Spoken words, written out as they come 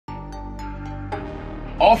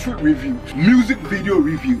outfit reviews, music video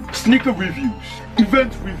reviews, sneaker reviews,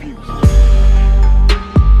 event reviews.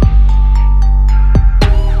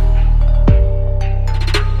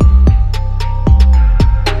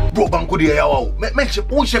 Bro, banko de yawa. Mention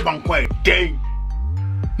who she banko dang.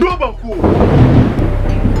 No banko.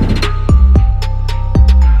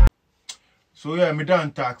 So yeah, me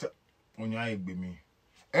done tax on your egg me.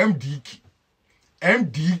 MDK.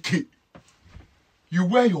 You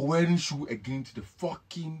wear your wearing shoe against the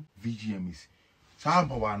fucking VGMAs.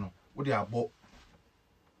 What they are bought.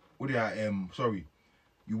 What they are sorry.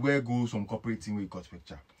 You wear goals from corporate team where you cut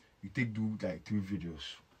picture. You do like 3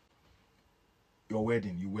 videos. Your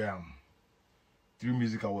wedding, you wear 3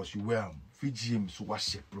 music awards, you wear VGMs, so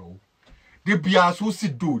what's it, bro? They be so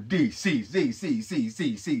sit do they say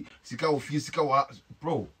sika of you sika wa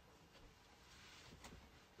bro.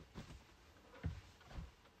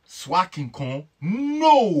 Swacking con?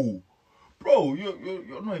 No! Bro,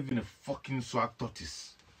 you're not even a fucking swag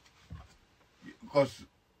tortoise. Because,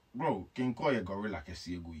 bro, can call your gorilla like a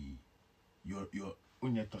seagull. You're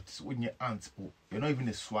on your tortoise, on your ants, bro. You're not even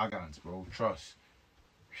a swag ant, bro. Trust.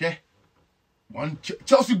 Yeah. One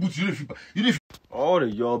Chelsea boots, you didn't all the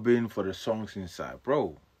yobbing for the songs inside,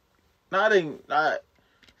 bro. Nothing,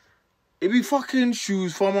 it be fucking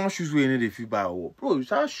shoes, formal shoes we need if you buy, bro. You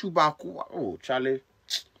start shoe back, oh, Charlie.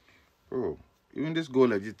 Bro, even this go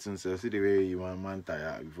legit since see the way you want man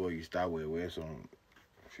tire before you start wear some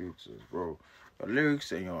filters, bro. Your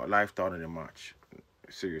lyrics and your lifestyle in the match.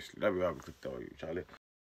 Seriously, that be how I could tell you, Charlie.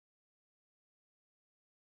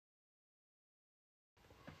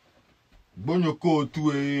 Bonyo code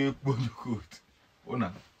to a bonyo code. Oh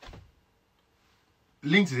nah.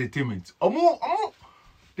 Links entertainment.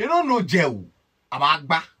 They don't know jail.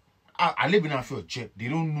 Abagba. I live in a field check. They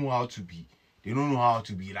don't know how to be. They don't know how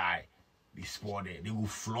to be like. They sport there. They go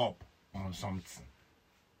flop on something.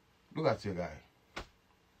 Look at your guy.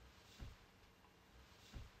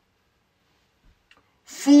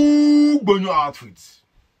 Full bonyo outfits.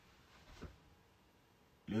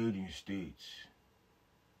 Loading stage.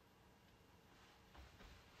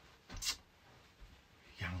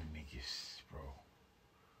 Young niggas, bro.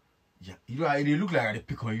 Yeah, you know they look like they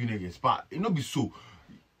pick on you niggas, but it not be so,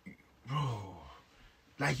 bro.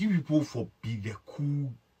 Like you people for be the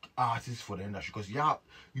cool artists for the industry, because yeah,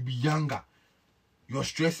 you be younger, your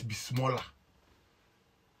stress be smaller.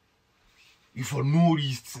 You for no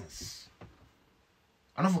reasons.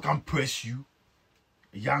 I don't can press you,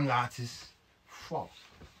 a young artist. Fuck.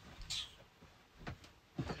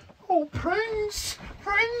 Oh, Prince,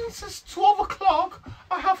 it's 12 o'clock.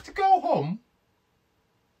 I have to go home.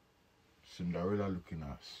 Cinderella looking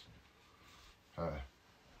ass.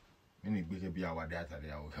 Any big be our data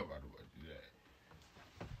there. I will cover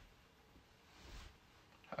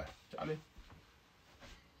the Charlie.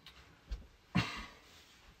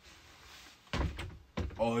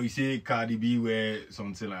 Oh, you say Cardi B wear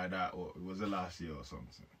something like that, or it was the last year or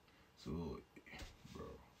something. So, bro,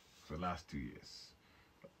 for the last 2 years.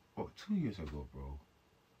 Oh, 2 years ago, bro.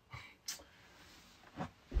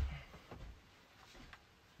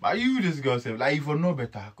 But you this girl say like you for know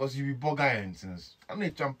better, cause you be bugger since I'm a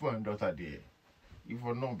champion daughter there. You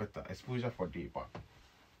for know better, exposure for day, but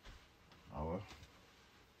our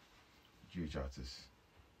GH artist.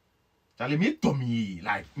 Charlie, me to me,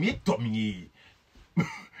 like me to me.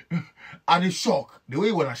 I the shock the way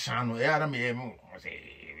you wanna shine. Yeah, me say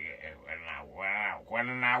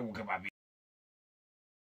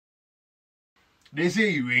they say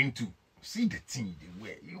you rain too. See the thing they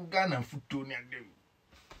wear. You Ghana foot tone and them.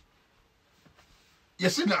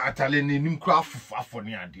 Yes, na Italian name craft for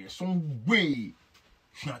near there. Some way.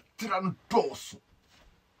 She not trying to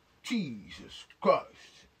Jesus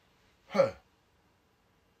Christ. Huh.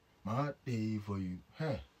 My day for you.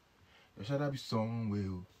 Huh. You should be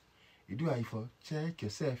somewhere. You do I for check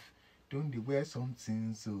yourself. Don't they wear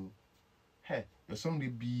something so. Hey, you're somebody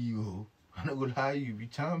be you. I'm not gonna lie, you be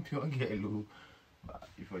champion girl. But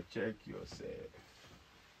if you check yourself.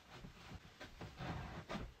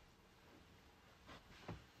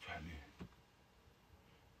 Charlie.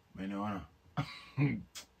 Man,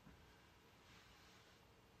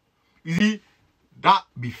 you see, that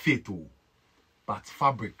be fatal. But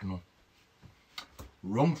fabric, no.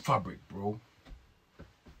 Wrong fabric, bro.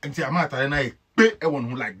 And see, I'm not telling you, everyone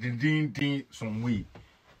who like ding some way.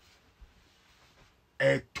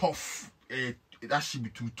 Tough. That should be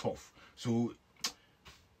too tough. So,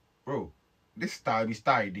 bro, this style be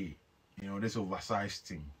style day. You know, this oversized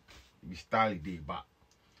thing. It be style day, but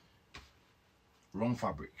wrong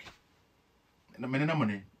fabric.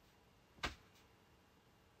 Money.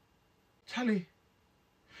 Charlie.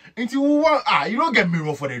 Until you don't get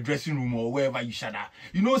mirror for the dressing room or wherever you shut up.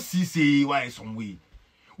 You know, see say why some way.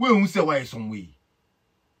 We won't say why some way.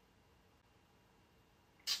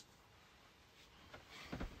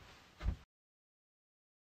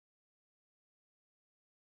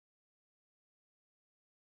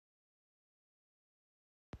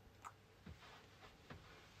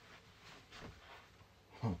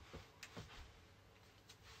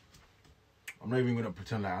 I'm not even gonna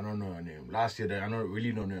pretend like I don't know your name. Last year that I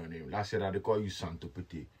really don't know your name. Last year that they call you Santo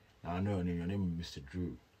Pete. Now I know your name. Your name is Mr.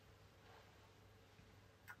 Drew.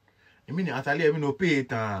 I mean, I no pay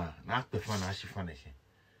it. Not the fun as she finish.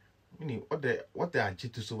 I mean, what the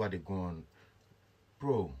agito so what they go on,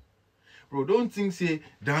 bro. Don't think say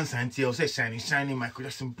dance until say shiny Michael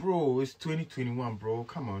Jackson, bro. It's 2021, bro.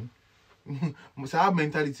 Come on. Must have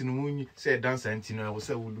mentality no when you say dance until I was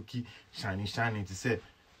say we looky shiny to say,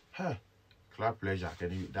 huh. Club pleasure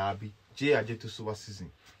can you Derby J Ajeto Super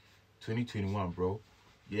Season 2021, bro.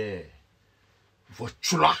 Yeah. For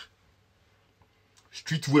chula.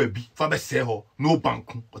 Streetwear be Faber Seho, no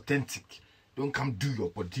bank, authentic. Don't come do your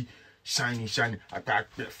body shiny. I got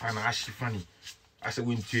financial funny. I said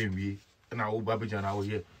when you and I will babbage and I will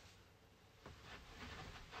hear.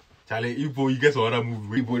 Charlie, you get another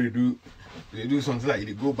movie. They do something like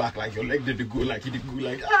they go back like your leg did go like it go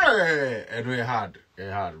like and it hard,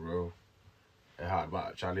 bro. It hard,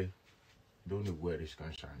 but Charlie, don't wear this kind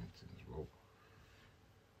of shiny things, bro.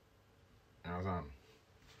 You know what I'm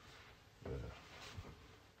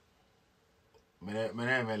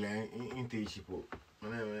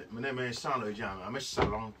saying? I'm a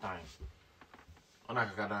long time.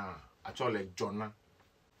 I told like John.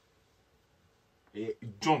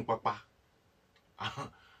 John Papa.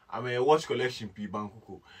 I'm a watch collection P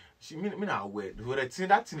Bankuko. She mean I wear.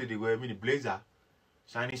 That thing they wear me the blazer.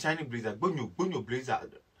 Shiny blazer. Burn your blazer.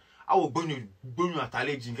 I will burn you at a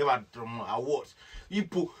legend. Give out awards. You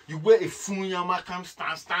wear a full yama come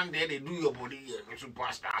stand there. They do your body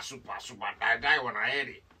superstar, super. That guy when I heard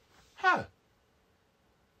it. Huh?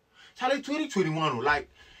 Charlie 2021 like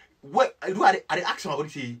what I do at the action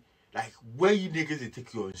about it. Like where you niggas they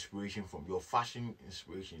take your inspiration from, your fashion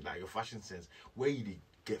inspiration, like your fashion sense, where you they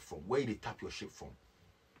get from, where you they tap your shit from,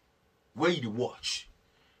 where you they watch.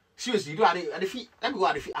 Seriously, you do at the feet. Let me go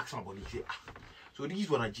at the feet. Ask somebody. Say, so these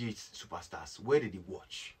one are G superstars. Where did they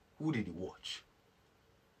watch? Who did they watch?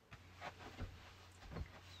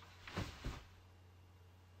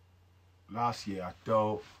 Last year, I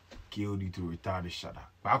told KOD to retire the shadow.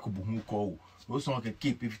 But I could be more call. No someone can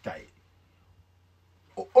keep if tight.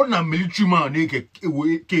 On a military man, they can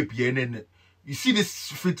keep here. You see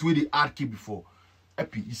this fit with the art keep before.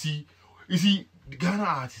 Epi, you see the Ghana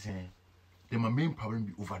artists. Then my main problem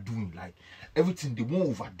be overdoing, like everything they won't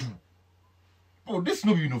overdo. Bro, this is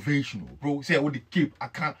no innovation, bro. Say what the cape, I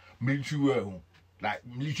can't military wear like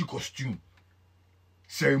military costume,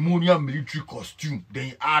 ceremonial military costume. Then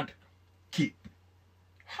you add cape,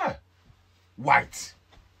 huh? White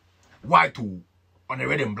on the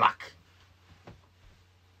red and black.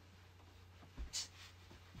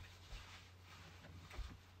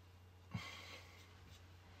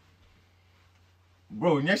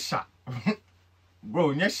 Bro, nyesha.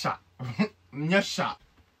 Bro, nyesha. Nyesha.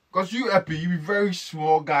 Cause you happy, you be very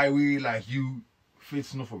small guy we like you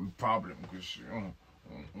fits no for the problem. Cause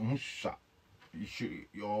you should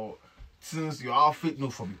since your outfit no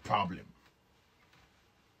for the problem.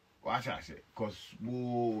 What should I say? Cause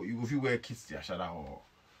you if you wear kids there, shut up or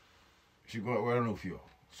she go wear no fear.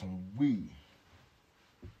 Some way.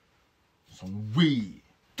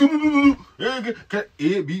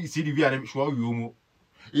 A B C D V R show you.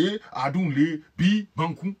 I don't lay B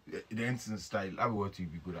banku the instant style. I will to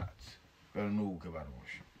be good at. I don't know about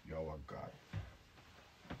you're a guy.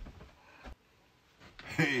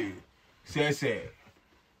 Hey, sir.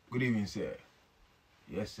 Good evening, sir.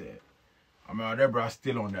 Yes, sir. I'm a Debra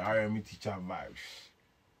still on the RME teacher vibes.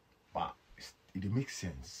 But it makes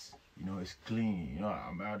sense. You know, it's clean. You know,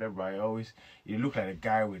 I'm a Debra always you look like a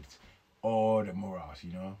guy with all the morals,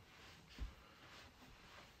 you know.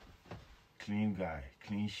 Clean guy,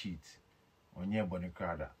 clean sheet. On your body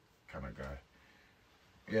crowd kind of guy.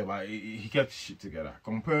 Yeah, but he kept shit together.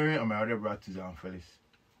 Comparing my other brother to Zan Felix.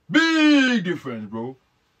 Big difference, bro.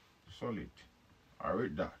 Solid. I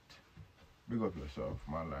rate that. Big up yourself,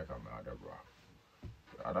 man, like my other brother.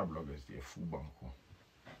 The other bloggers, they're full banco.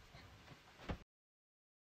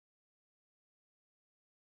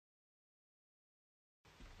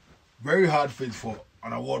 Very hard fit for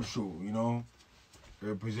an award show, you know.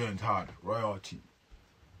 Represent hard royalty,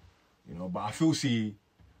 you know, but I feel say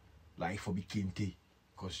like for be Kente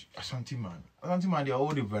because Ashanti man they are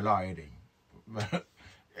all the vela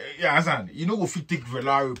Yeah, understand. You know, if you take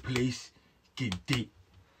Velari replace Kente,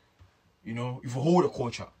 you know, if you hold the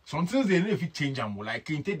culture, sometimes they if you change them, like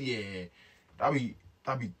Kente, the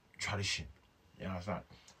that be tradition. You understand?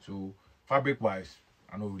 So fabric wise,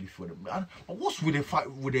 I don't really feel them. But what's with the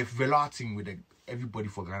Velar thing with the everybody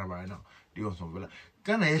for Ghana right now? They want some Velar.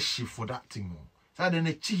 Ghana is shit for that thing, man. So then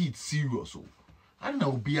they cheat serious. So I don't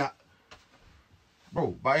know, be a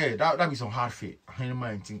bro, but yeah, that be some hard fit. I don't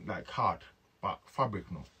mind think like hard, but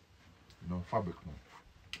fabric no. You know, fabric no.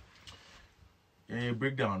 Yeah,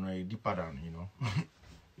 break down, right? Deeper down, you know.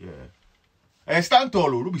 Yeah. Stand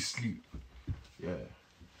tall, don't be sleep. Yeah.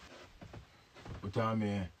 But I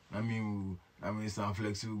mean, some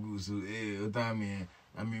flexible so I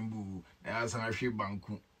mean, boo, that's an shape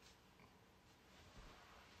banku.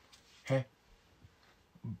 Hey,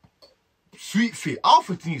 sweet fit.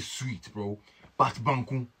 Alpha thing is sweet, bro. But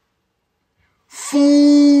banku.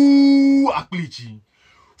 Full aklichi.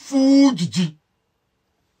 Full jiji.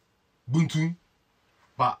 Buntu.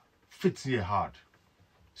 But fits here hard.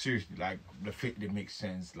 Seriously, like the fit that makes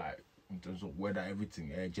sense, like in terms of whether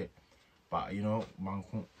everything but you know,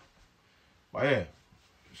 banku. But yeah,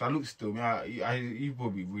 salute still. You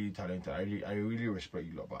probably really talented. I really respect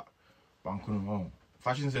you lot, but banku no.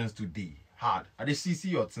 Fashion sense today hard. I did see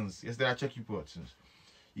your things. Yesterday I check you for your things.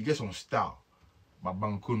 You get some style, but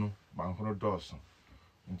banku no does.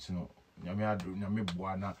 You know, nyame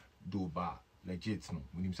buana do ba legit no.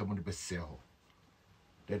 We need someone to be sell.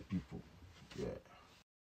 Dead people, yeah.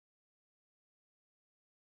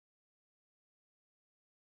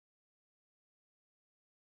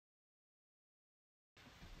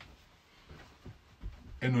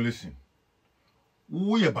 And no listen,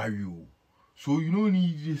 we are by you, so you don't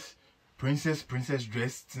need this princess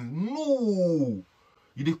dress. No,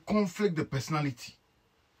 you dey conflict the personality.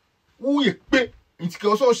 Who you pay? It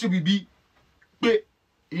also should be pay.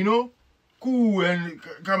 You know, cool and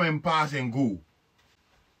come and pass and go.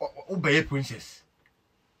 Obey a princess.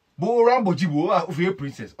 Bo Rambo Jibo of a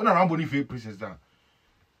princess. On a Rambo if a princess down.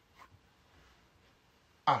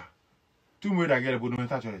 Ah, 2 minutes I get a good no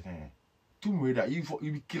touch anything. 2 minutes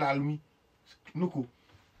you be kill me. No,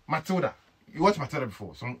 Matilda. You watch Matilda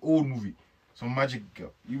before? Some old movie, some magic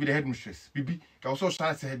girl. You be the headmistress. Bibi, can also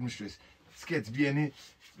start as a headmistress. Skirt be any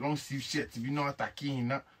long sleeve shirt. Be not attacking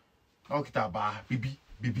na. Now kita ba Bibi.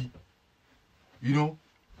 You know,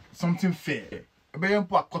 something fair. Be a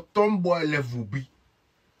cotton boy level be.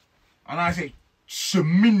 And I say,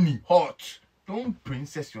 shemini hot. Don't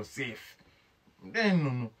princess yourself. Then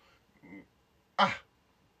no. Ah.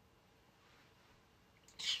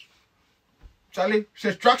 Charlie,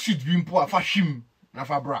 says tracksuit being poor fashion na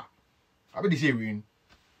fabra. I bet they say rain.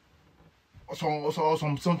 Or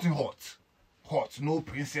something hot. Hot, no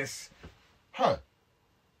princess. Huh.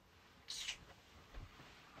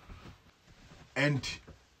 And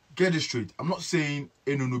get it straight. I'm not saying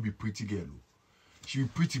Eno no be pretty girl. She be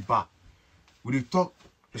pretty bad. We dey talk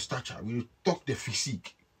the stature, we dey talk the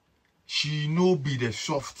physique. She no be the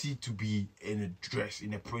softy to be in a dress,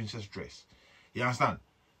 in a princess dress. You understand?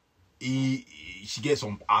 She gets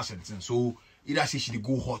some ass and things. So either say she dey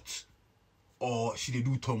go hot or she dey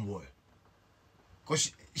do tomboy.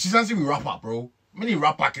 Cause she sounds to be rapper, bro. Many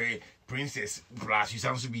rapper carry princess plus she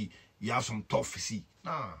sounds to be you have some tough physique.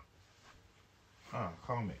 Nah.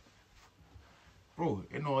 Calm it. Bro,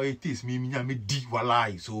 you know it is me deep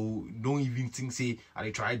walai. So don't even think say I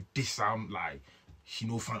try this sound like she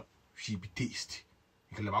no fun. She be taste.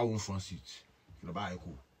 You can never own front seat. You can never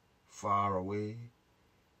echo. Far away.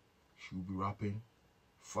 She'll be rapping.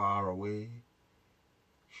 Far away.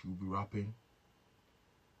 She'll be rapping.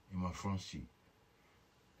 In my front seat.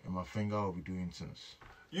 And my finger will be doing things.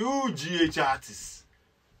 You GH artists.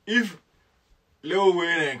 If Lil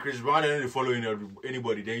Wayne and Chris Brown don't follow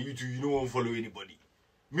anybody, then you two, you don't want to follow anybody.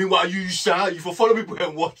 Meanwhile, you for follow people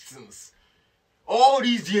and watch things. All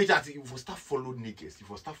these GH artists, you for start follow niggas, you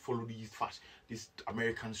for start follow these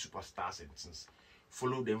American superstars and things.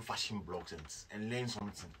 Follow them fashion blogs and learn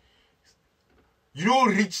something. You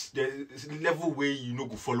don't reach the level where you know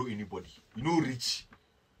go follow anybody. You don't reach.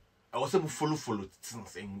 I was able to follow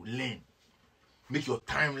things and learn. Make your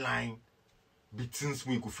timeline be things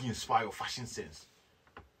where you could feel inspire your fashion sense.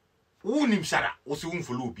 Who name Shara? Also won't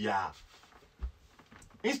follow Bia.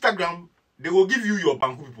 Instagram, they will give you your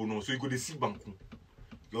banku people know, so you go to see banku.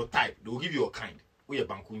 Your type, they will give you your kind. We are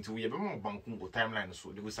banku into we have more banku or timeline,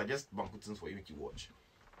 so they will suggest banku things for you to watch.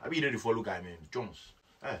 I be there to follow guy man Jones.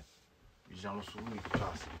 You so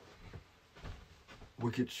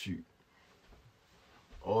wicked shoot.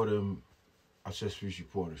 All them accessories you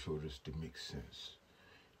put on the shoulders, they make sense.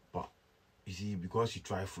 But you see, because you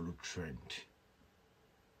try to follow trend,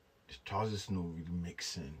 the trousers no really make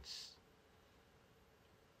sense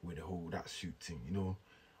with the whole that suit thing, you know.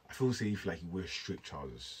 I feel say if like you wear straight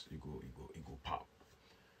trousers, you go pop.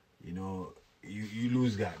 You know, you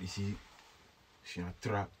lose that. You see, she a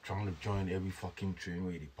trap trying to join every fucking train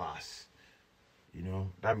where they pass. You know,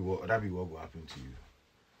 that be what will happen to you.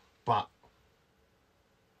 But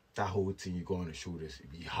that whole thing you go on the shoulders,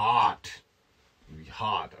 it be hard. It be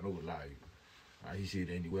hard. I don't lie. I you see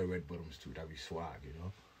then you wear red bottoms too. That be swag, you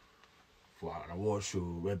know. For an award show,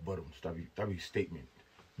 red bottoms. That be statement.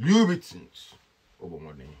 Louis Vuittons over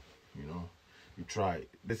money, you know. You try.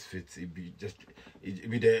 This fits. It be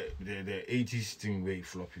the 80s thing where it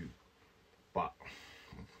flop you. But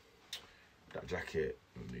that jacket,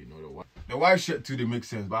 you know, the white shirt too, they make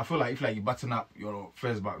sense. But I feel like if like you button up your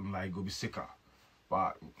first button, like go be sicker.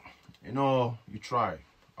 But you know, you try.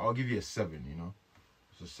 I'll give you a 7. You know,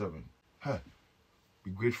 it's a 7. Huh. Be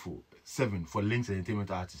grateful. 7 for Links Entertainment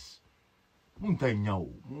Artists. We are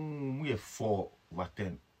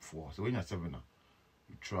 4/10. 4. So when you're 7 now,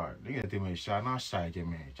 you try. Links Entertainment shall not shy,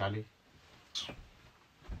 Charlie.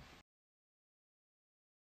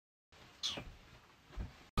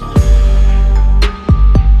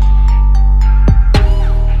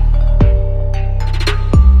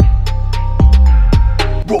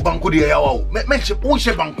 Bro, banco de yawa. Make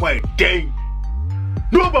sure banco day.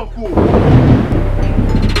 No banco.